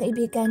niya ang mga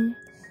kaibigan.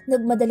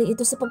 Nagmadali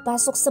ito sa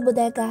pagpasok sa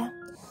bodega.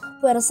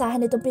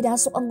 Puwersahan itong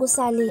pinasok ang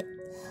gusali.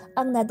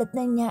 Ang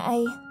nadatnan niya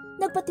ay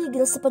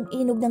nagpatigil sa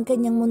pag-inog ng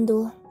kanyang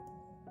mundo.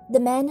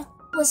 The man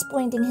was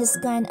pointing his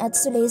gun at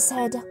Sulei's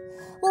head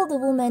while the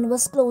woman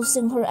was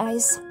closing her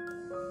eyes.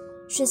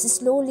 She's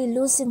slowly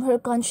losing her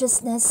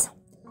consciousness.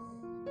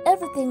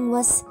 Everything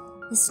was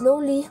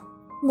slowly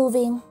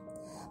moving.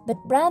 But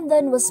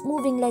Brandon was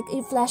moving like a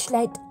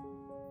flashlight.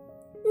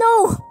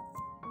 No!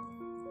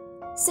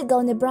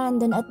 Sigaw ni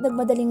Brandon at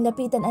nagmadaling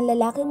lapitan ang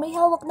lalaking may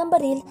hawak ng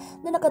baril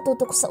na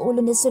nakatutok sa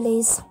ulo ni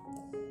Sulace.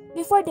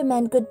 Before the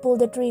man could pull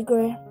the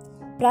trigger,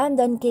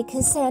 Brandon kicked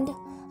his hand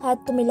at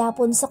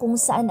tumilapon sa kung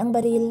saan ang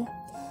baril.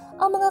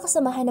 Ang mga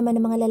kasamahan naman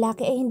ng mga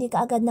lalaki ay hindi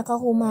kaagad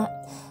nakahuma,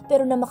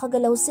 pero na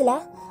makagalaw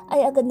sila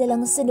ay agad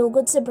nilang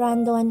sinugod si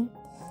Brandon.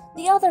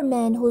 The other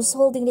man who's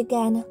holding the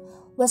gun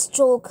was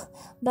choked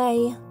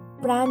by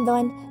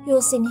Brandon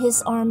using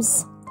his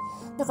arms.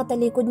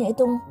 Nakatalikod niya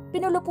itong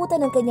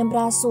pinuluputan ng kanyang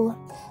braso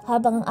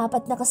habang ang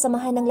apat na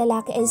kasamahan ng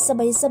lalaki ay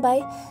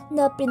sabay-sabay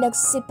na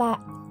pinagsipa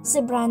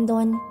si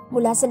Brandon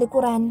mula sa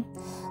likuran.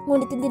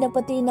 Ngunit hindi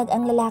nagpatinag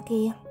ang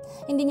lalaki.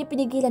 Hindi niya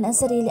pinigilan ang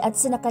sarili at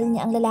sinakal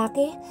niya ang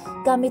lalaki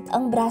gamit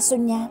ang braso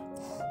niya.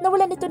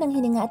 Nawalan ito ng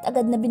hininga at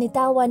agad na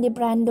binitawan ni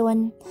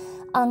Brandon.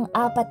 Ang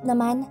apat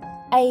naman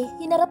ay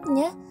hinarap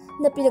niya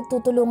na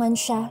pinagtutulungan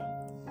siya.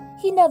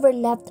 He never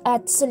left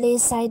at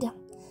Solei's side.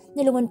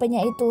 Nilungon pa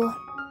niya ito.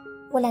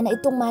 Wala na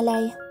itong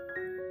malay.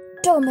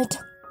 "Damn it,"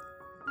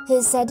 he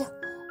said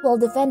while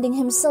defending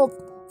himself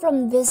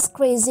from these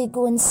crazy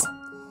goons.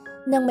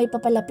 Nang may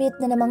papalapit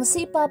na namang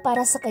sipa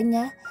para sa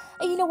kanya,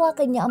 ay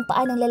hinawakan niya ang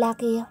paa ng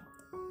lalaki.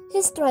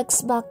 He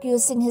strikes back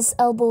using his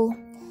elbow.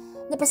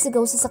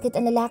 Napasigaw sa sakit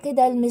ang lalaki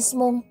dahil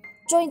mismong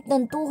joint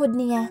ng tuhod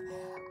niya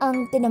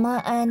ang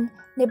tinamaan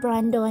ni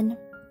Brandon.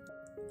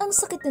 Ang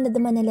sakit na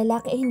nadama ng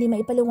lalaki ay hindi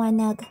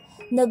maipaliwanag.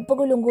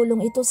 Nagpagulong-gulong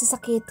ito sa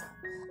sakit.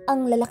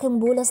 Ang lalaking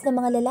bulas ng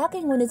mga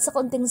lalaki ngunit sa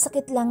konting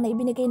sakit lang na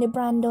ibinigay ni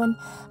Brandon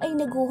ay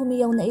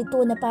naghuhumiyaw na ito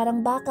na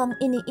parang bakang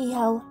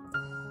iniihaw.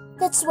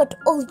 "That's what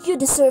all you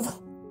deserve."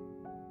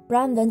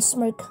 Brandon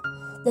smirked.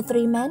 The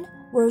three men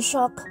were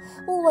shocked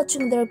while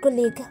watching their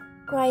colleague,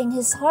 crying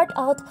his heart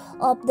out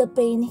of the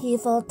pain he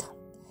felt.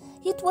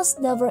 It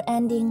was never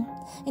ending.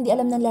 Hindi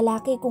alam ng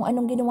lalaki kung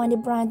anong ginawa ni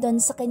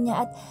Brandon sa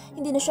kanya at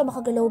hindi na siya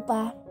makagalaw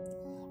pa.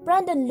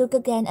 Brandon looked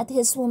again at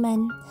his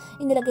woman.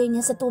 Inilagay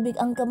niya sa tubig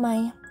ang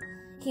kamay.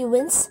 He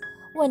winced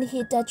when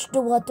he touched the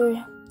water.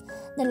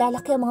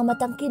 Nalalaki ang mga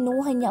matang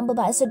kinuha niya ang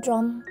babae sa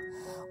drum.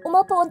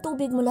 Umapaw ang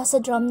tubig mula sa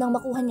drum nang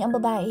makuha niya ang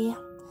babae.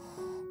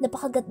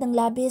 Napakagat ng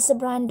labi sa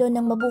Brandon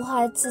nang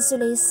mabuhat sa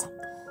Solis.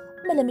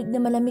 Malamig na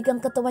malamig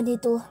ang katawan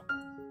nito.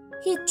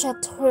 He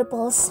checked her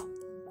pulse.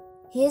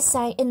 He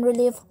sighed in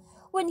relief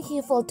when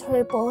he felt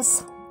her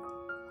pulse.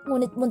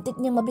 Ngunit muntik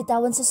niyang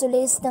mabitawan si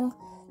Solis nang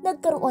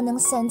nagkaroon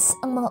ng sense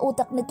ang mga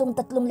utak nitong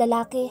tatlong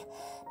lalaki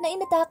na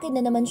inatake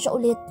na naman siya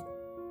ulit.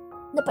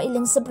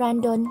 Napailing sa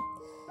Brandon.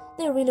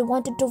 They really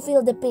wanted to feel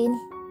the pain.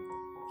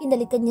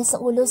 Hinalikan niya sa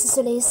ulo si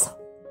Solis.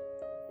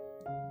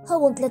 "I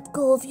won't let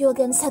go of you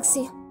again,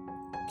 sexy.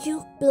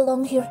 You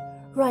belong here,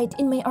 right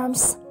in my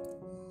arms."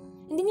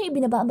 Hindi niya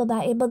ibinaba ang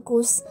babae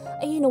bagkus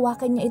ay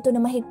hinawakan niya ito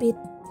na mahigpit.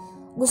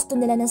 Gusto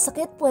nila ng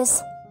sakit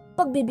pues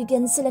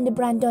pagbibigyan sila ni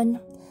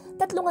Brandon.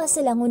 Tatlo nga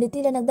sila ngunit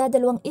tila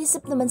nagdadalawang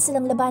isip naman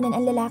silang labanan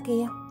ang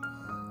lalaki.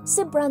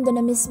 Si Brandon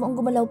na mismo ang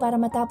gumalaw para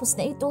matapos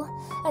na ito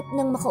at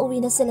nang makauwi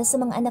na sila sa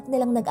mga anak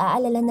nilang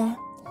nag-aalala na.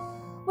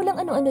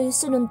 Walang ano-ano yung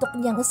sununtok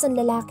niyang isang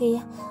lalaki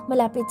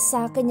malapit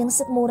sa kanyang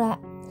sikmura.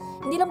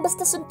 Hindi lang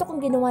basta suntok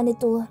ang ginawa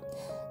nito.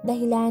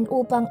 Dahilan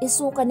upang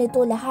isukan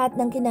nito lahat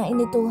ng kinain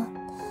nito.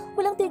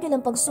 Walang tigil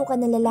ang pagsuka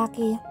ng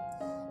lalaki.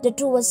 The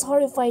two was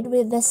horrified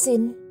with the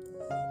scene.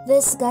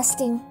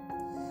 Disgusting.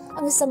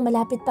 Ang isang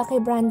malapit pa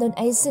kay Brandon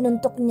ay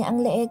sinuntok niya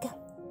ang leeg.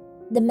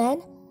 The man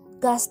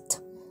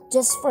gasped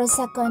just for a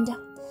second.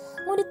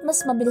 Ngunit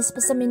mas mabilis pa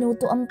sa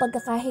minuto ang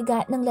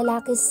pagkakahiga ng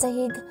lalaki sa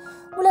sahig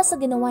mula sa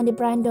ginawa ni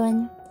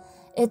Brandon.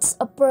 It's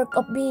a perk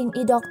of being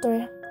a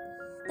doctor.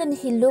 Then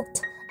he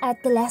looked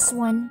at the last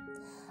one.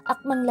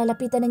 Akmang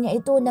lalapitan na niya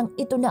ito nang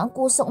ito na ang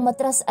kusang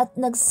umatras at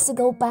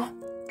nagsisigaw pa.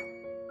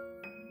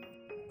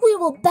 "We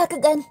will back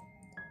again!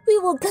 We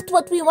will get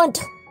what we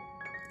want!"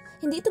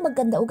 Hindi ito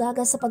maganda o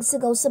gaga sa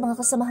pagsigaw sa mga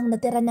kasamahang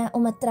natira na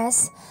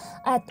umatras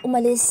at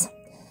umalis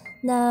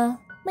na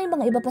may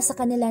mga iba pa sa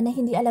kanila na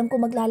hindi alam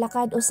kung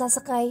maglalakad o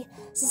sasakay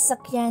sa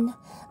sasakyan.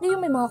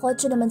 Ngayon may mga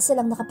kotse naman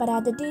silang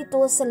nakaparada dito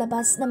sa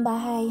labas ng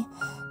bahay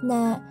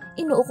na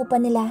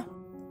inuukupan nila.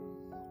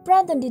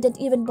 Brandon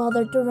didn't even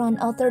bother to run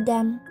after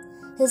them.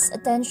 His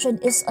attention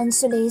is on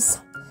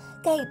Solis.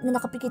 Kahit na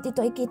nakapikit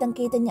ito ay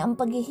kitang-kita niya ang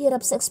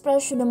paghihirap sa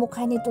ekspresyon ng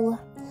mukha nito.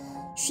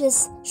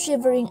 She's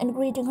shivering and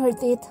gritting her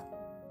teeth.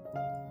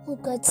 "Oh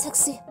God,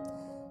 sexy.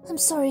 I'm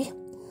sorry.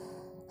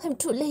 I'm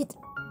too late.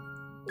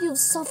 You've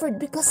suffered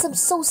because I'm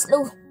so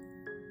slow."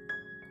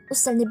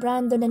 Usal ni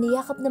Brandon na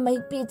niyakap na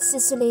mahigpit si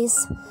Solis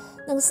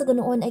nang sa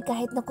ganoon ay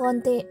kahit na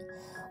konti,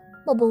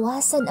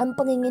 mabawasan ang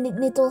panginginig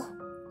nito.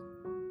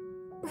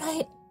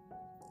 Brian.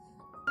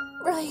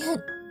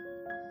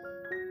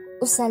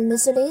 Usal ni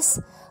Solis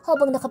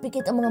habang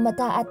nakapikit ang mga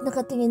mata at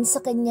nakatingin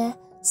sa kanya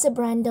si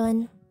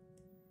Brandon.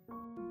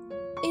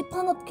 A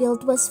pang of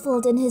guilt was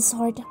filled in his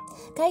heart.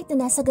 Kahit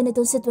na nasa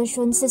ganitong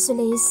sitwasyon si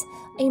Solis,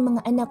 ay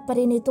mga anak pa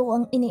rin ito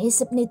ang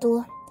iniisip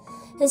nito.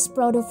 He's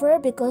proud of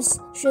her because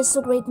she's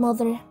a great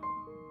mother.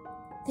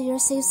 "They are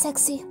safe,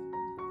 sexy.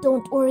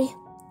 Don't worry."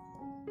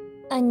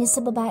 Anya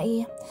sa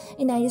babae.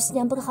 Inayos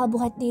niya ang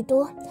pagkakabuhat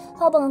dito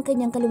habang ang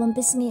kanyang kaliwang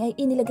pisngi ay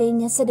inilagay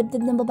niya sa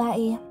dibdib ng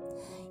babae.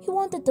 He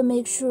wanted to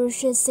make sure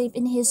she's safe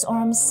in his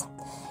arms.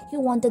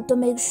 He wanted to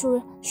make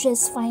sure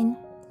she's fine.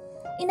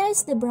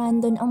 Inayos ni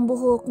Brandon ang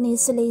buhok ni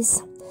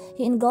Solis.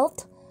 He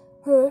engulfed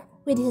her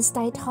with his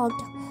tight hug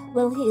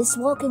while he is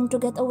walking to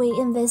get away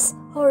in this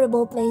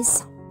horrible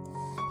place.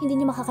 Hindi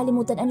niya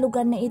makakalimutan ang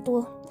lugar na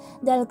ito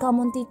dahil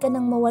kamuntikan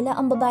nang mawala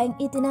ang babaeng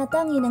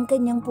itinatangi ng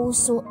kanyang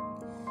puso.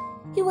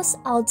 He was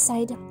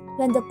outside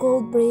when the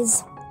cold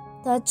breeze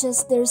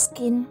touches their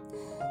skin.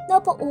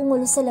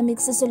 Napaungol sa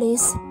lamig si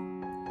Solis.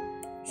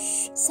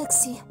 Shh,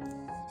 sexy.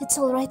 It's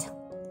alright.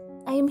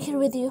 I am here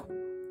with you.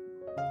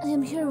 I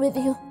am here with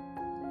you.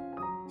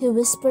 He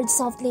whispered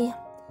softly.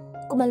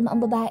 Kumalma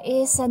ang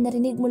babae sa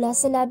narinig mula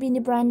sa labi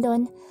ni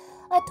Brandon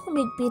at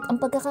humigpit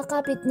ang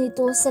pagkakakapit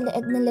nito sa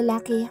leeg ng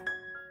lalaki.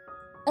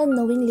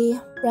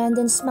 Unknowingly,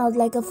 Brandon smiled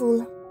like a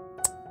fool.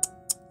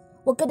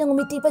 Huwag ka nang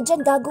umiti pa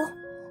dyan, gago.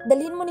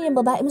 Dalhin mo na yung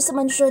babae mo sa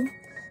mansyon.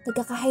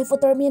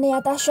 Nagkaka-hypothermia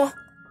na yata siya.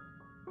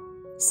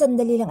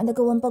 Sandali lang ang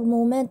nagawang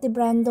pag-moment ni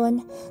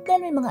Brandon dahil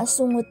may mga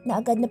asungot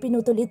na agad na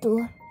pinutol ito.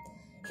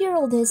 He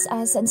rolled his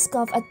eyes and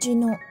scoffed at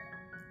Gino.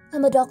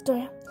 I'm a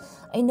doctor.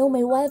 I know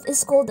my wife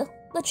is cold,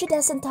 but she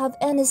doesn't have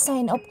any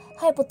sign of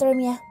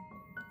hypothermia.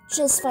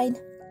 She's fine.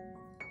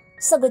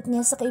 Sagot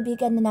niya sa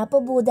kaibigan na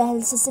napabu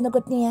dahil sa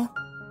sinagot niya.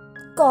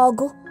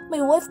 Gago, may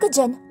wife ka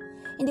dyan.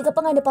 Hindi ka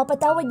pa nga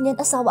napapatawad niyan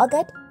asawa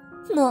agad?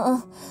 No,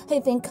 I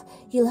think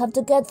you'll have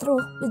to get through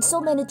with so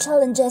many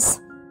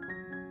challenges.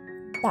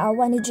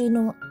 Taawa ni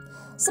Gino.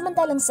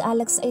 Samantalang si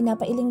Alex ay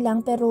napailing lang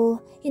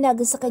pero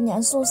hinaga sa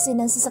kanya ang susi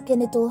ng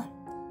sasakyan nito.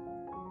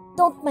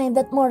 Don't mind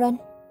that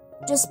moron.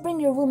 Just bring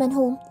your woman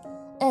home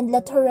and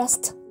let her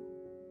rest.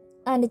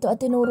 Anito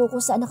at tinuro ko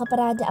saan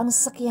nakaparada ang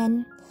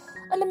sasakyan.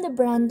 Alam ni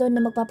Brandon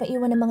na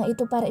magpapaiwan ng mga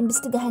ito para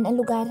imbestigahan ang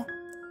lugar.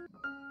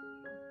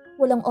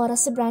 Walang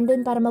oras si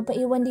Brandon para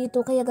magpaiwan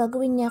dito kaya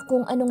gagawin niya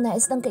kung anong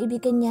nais ng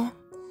kaibigan niya.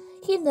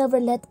 He never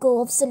let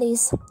go of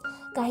Solis.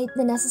 Kahit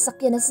na nasa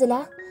sakyan na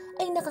sila,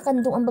 ay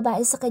nakakandong ang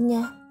babae sa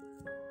kanya.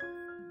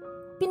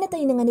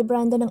 Pinatay na nga ni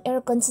Brandon ang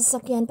aircon sa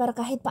sasakyan para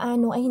kahit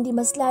paano ay hindi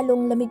mas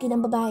lalong lamigin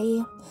ang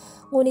babae.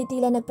 Ngunit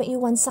tila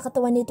nagpaiwan sa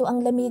katawan nito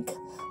ang lamig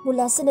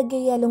mula sa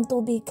nagyayalong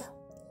tubig.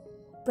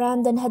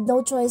 Brandon had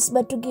no choice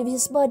but to give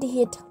his body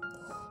heat.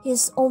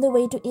 His only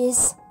way to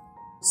ease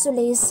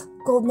Solis'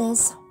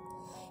 coldness.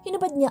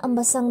 Hinubad niya ang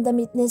basang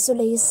damit ni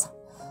Solis.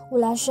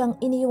 Wala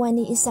siyang iniwan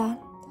ni isa.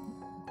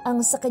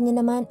 Ang sa kanya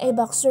naman ay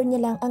boxer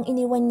niya lang ang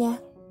iniwan niya.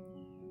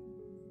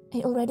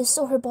 I already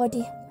saw her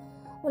body.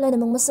 Wala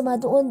namang masama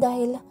doon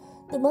dahil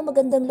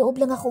nagmamagandang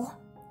loob lang ako.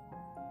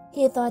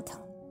 He thought.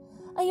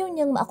 Ayaw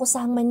niyang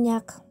maakusahang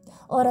manyak.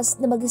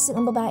 Oras na magising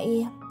ang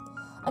babae.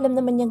 Alam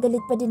naman niyang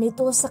galit pa din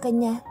ito sa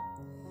kanya.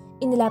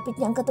 Inilapit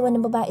niya ang katawan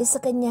ng babae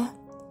sa kanya.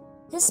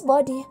 His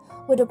body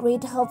would a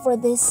great help for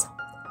this.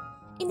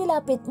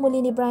 Inilapit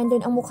muli ni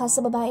Brandon ang mukha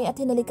sa babae at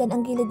hinalikan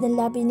ang gilid ng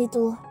labi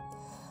nito.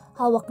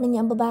 Hawak na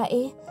niya ang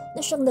babae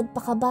na siyang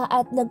nagpakaba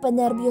at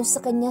nagpanerbiyos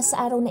sa kanya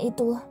sa araw na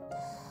ito.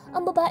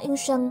 Ang babaeng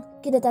siyang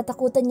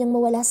kinatatakutan niyang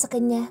mawala sa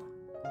kanya.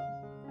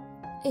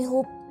 I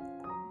hope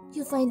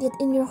you find it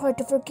in your heart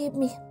to forgive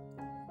me.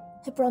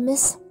 I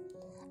promise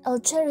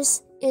I'll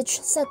cherish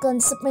each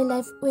second of my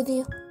life with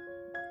you.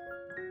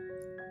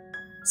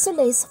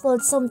 Solis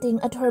felt something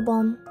at her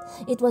bum.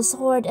 It was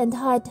hard and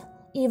hot.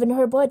 Even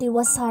her body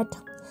was hot.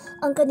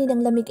 Ang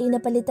kaninang lamig ay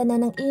napalitan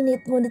na ng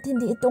init ngunit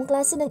hindi itong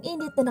klase ng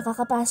init na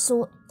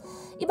nakakapaso.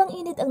 Ibang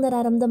init ang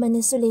nararamdaman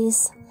ni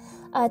Solis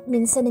at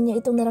minsan na niya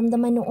itong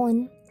naramdaman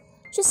noon.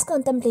 She's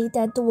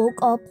contemplated to woke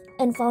up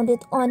and found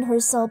it on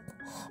herself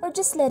or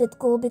just let it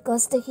go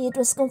because the heat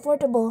was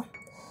comfortable.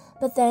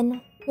 But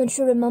then, when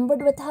she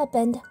remembered what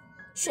happened,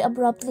 she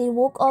abruptly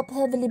woke up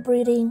heavily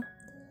breathing.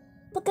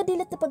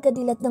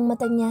 Pagkadilat ng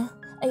mata niya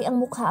ay ang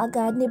mukha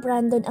agad ni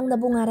Brandon ang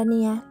nabungaran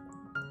niya.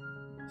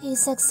 Hey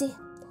sexy,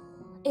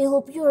 I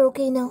hope you're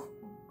okay now.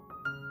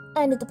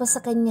 Ano to pa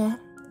sa kanya?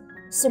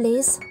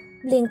 Solis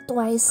blinked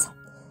twice.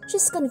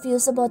 She's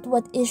confused about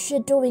what is she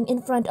doing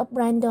in front of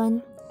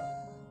Brandon.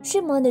 She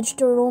managed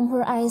to roam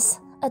her eyes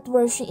at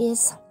where she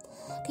is.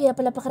 Kaya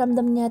pala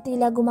pakiramdam niya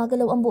tila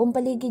gumagalaw ang buong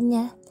paligid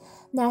niya.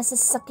 Nasa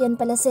sasakyan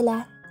pala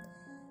sila.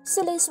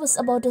 Solis was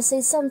about to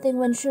say something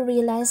when she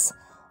realized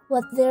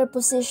what their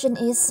position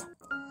is.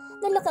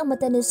 Nalaka ang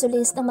mata ni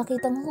Solis nang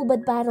makitang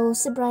hubad paro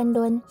si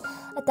Brandon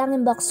at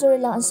tanging boxer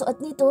lang ang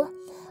suot nito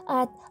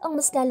at ang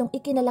mas lalong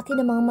ikinalaki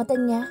ng mga mata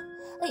niya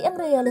ay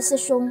ang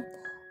realisasyong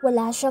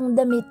wala siyang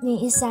damit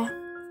ni isa.